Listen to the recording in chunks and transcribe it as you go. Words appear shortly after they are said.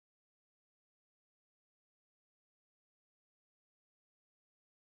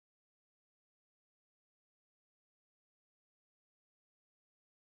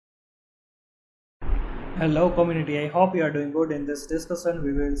Hello community, I hope you are doing good. In this discussion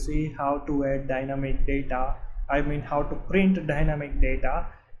we will see how to add dynamic data, how to print dynamic data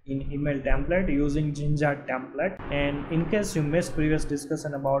in email template using Jinja template. And in case you missed previous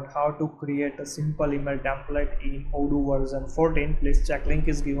discussion about how to create a simple email template in Odoo version 14, please check, link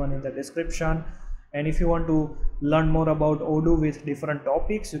is given in the description. And if you want to learn more about Odoo with different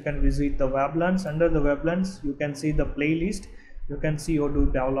topics, you can visit the WebLearns. Under the WebLearns you can see the playlist. You can see Odoo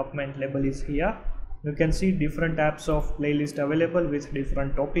development label is here. You can see different types of playlist available with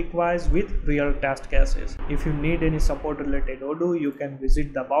different topic wise with real test cases. If you need any support related Odoo, you can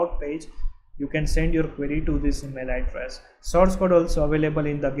visit the about page. You can send your query to this email address. Source code also available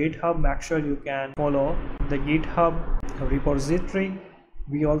in the GitHub. Make sure you can follow the GitHub repository.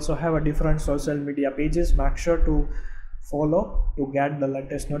 We also have a different social media pages. Make sure to follow to get the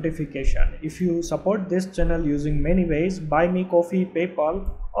latest notification. If you support this channel using many ways, buy me coffee, PayPal,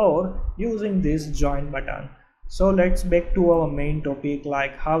 or using this join button. So let's back to our main topic,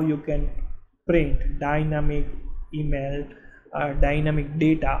 like how you can print dynamic dynamic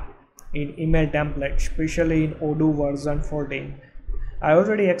data in email template, especially in Odoo version 14. I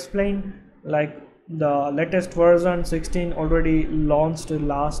already explained, like the latest version 16 already launched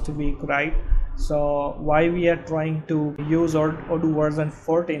last week, right? So why we are trying to use Odoo version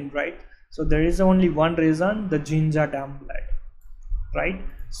 14, right? So there is only one reason, the Jinja template, right?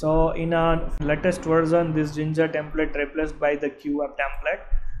 So in a latest version, this Jinja template replaced by the QWeb template.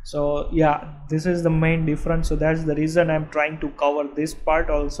 So yeah, this is the main difference. So that's the reason I'm trying to cover this part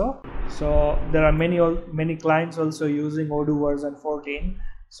also. So there are many clients also using Odoo version 14.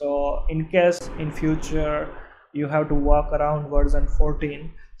 So in case in future you have to work around version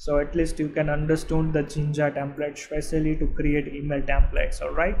 14, so at least you can understand the Jinja template, especially to create email templates.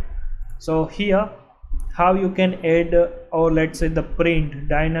 All right, so here how you can add or let's say the print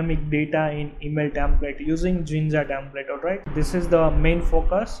dynamic data in email template using Jinja template. All right, this is the main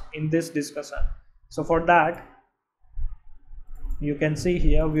focus in this discussion. So for that, you can see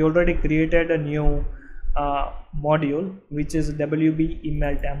here we already created a new module which is WB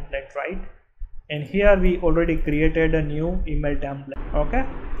email template, right? And here we already created a new email template. Okay,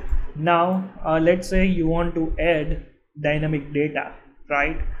 now let's say you want to add dynamic data,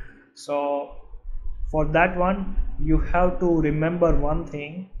 right? So for that one you have to remember one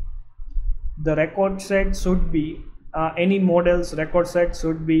thing, the record set should be any model's record set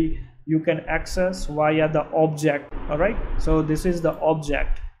should be you can access via the object. All right, so this is the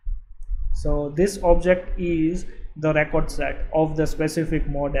object. So this object is the record set of the specific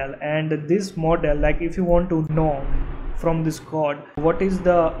model, and this model, like if you want to know from this code what is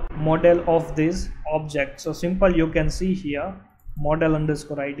the model of this object, so simple, you can see here model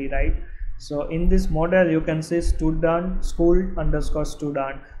underscore id, right? So in this model you can see student school underscore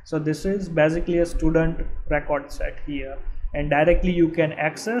student. So this is basically a student record set here, and directly you can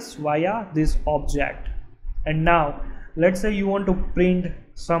access via this object. And now let's say you want to print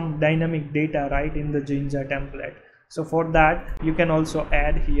some dynamic data, right, in the Jinja template. So for that you can also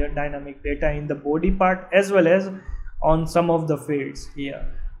add here dynamic data in the body part as well as on some of the fields here,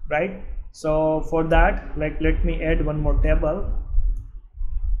 right? So for that, like let me add one more table,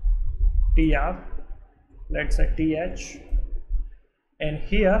 tr, let's say th, and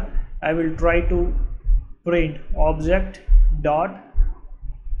here I will try to print object dot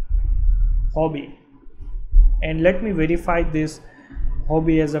hobby, and let me verify this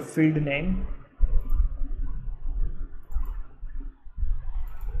hobby as a field name.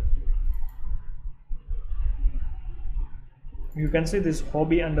 You can see this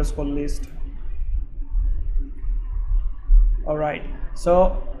hobby underscore list. All right,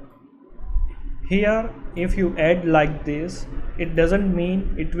 so here if you add like this, it doesn't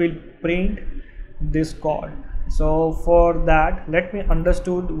mean it will print this code. So for that, let me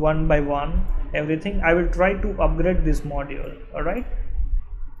understood one by one everything. I will try to upgrade this module. All right,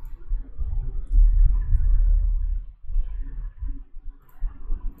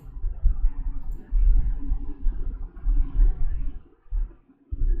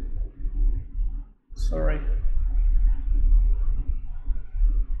 sorry.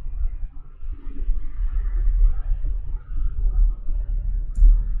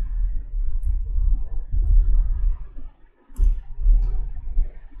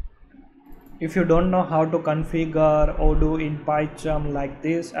 If you don't know how to configure Odoo in PyCharm like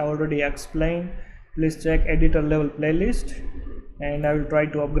this, I already explained. Please check editor level playlist, and I will try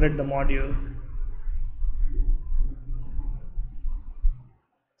to upgrade the module.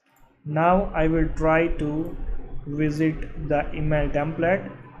 Now I will try to visit the email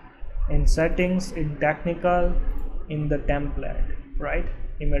template in settings, in technical, in the template, right?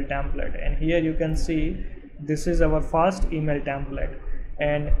 email template, and here you can see this is our first email template,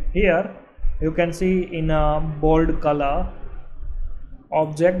 and here you can see in a bold color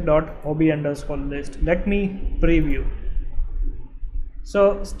object.hobby_list. Let me preview.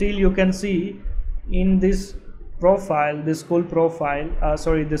 So still you can see in this profile, this school profile,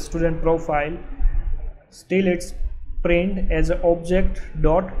 the student profile, still it's print as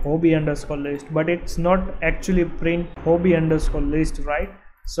object.hobby_list, but it's not actually print hobby_list, right?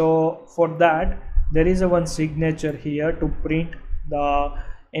 So for that there is a one signature here to print the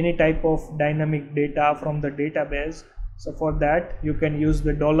any type of dynamic data from the database. So for that you can use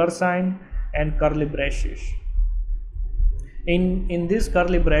the $ and curly braces. In these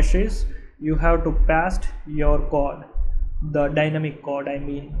curly braces you have to paste your code, the dynamic code, I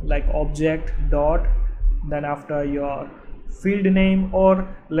mean, like object dot, then after your field name, or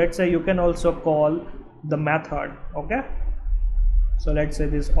let's say you can also call the method. Okay, so let's say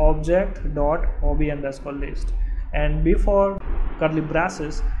this object.hobby_list, and before curly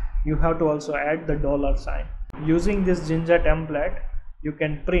braces you have to also add the $. Using this Jinja template you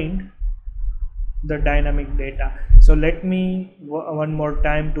can print the dynamic data. So let me one more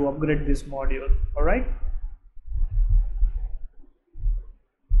time to upgrade this module. All right,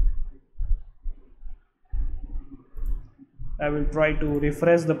 I will try to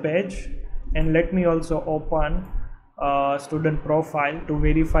refresh the page, and let me also open student profile to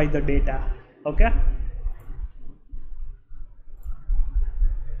verify the data. Okay,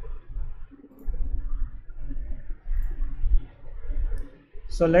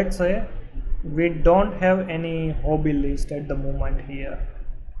 so let's say we don't have any hobby list at the moment here.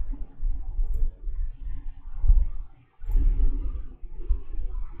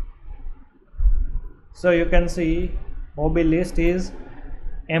 So you can see hobby list is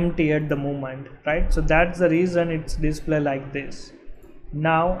empty at the moment, right? So that's the reason it's display like this.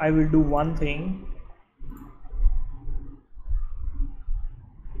 Now I will do one thing.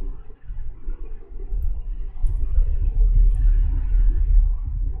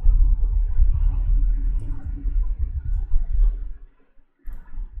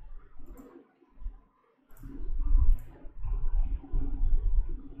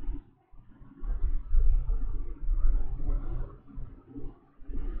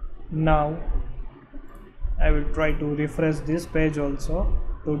 Now I will try to refresh this page also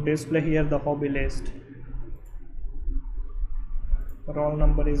to display here the hobby list. Roll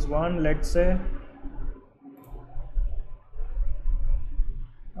number is 1, let's say.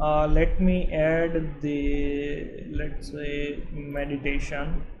 Let me add the, let's say,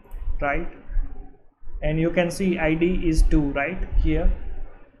 meditation, right? And you can see ID is 2 right here.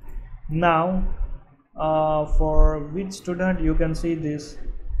 Now for which student you can see this.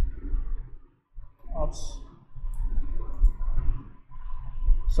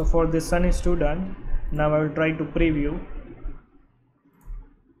 So for this Sunny student, now I will try to preview.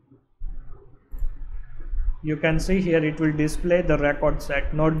 You can see here it will display the record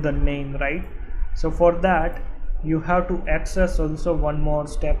set, not the name, right? So for that you have to access also one more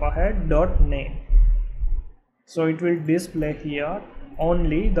step ahead, .name. So it will display here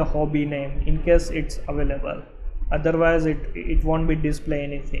only the hobby name in case it's available, otherwise it won't be display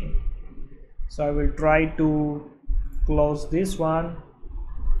anything. So I will try to close this one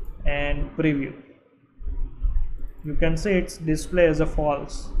and preview. You can see it's display as a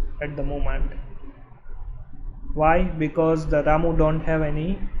false at the moment. Why? Because the Ramu don't have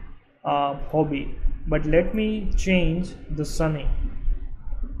any hobby. But let me change the Sunny.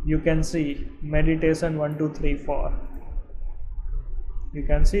 You can see meditation 1 2 3 4. You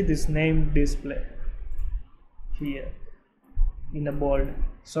can see this name display here in a bold.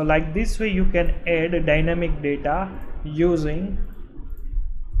 So like this way you can add dynamic data using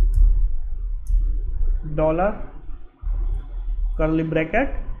 $ curly bracket.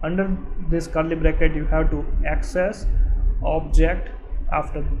 Under this curly bracket you have to access object,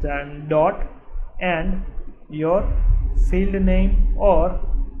 after then dot, and your field name or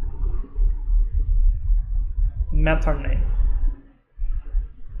method name.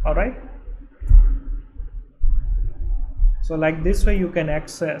 All right, so like this way you can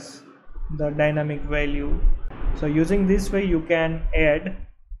access the dynamic value. So using this way you can add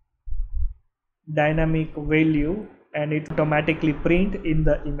dynamic value and it automatically print in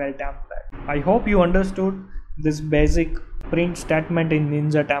the email template. I hope you understood this basic print statement in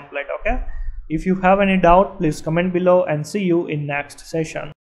Jinja template. Okay, if you have any doubt, please comment below and see you in next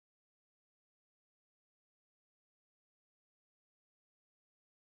session.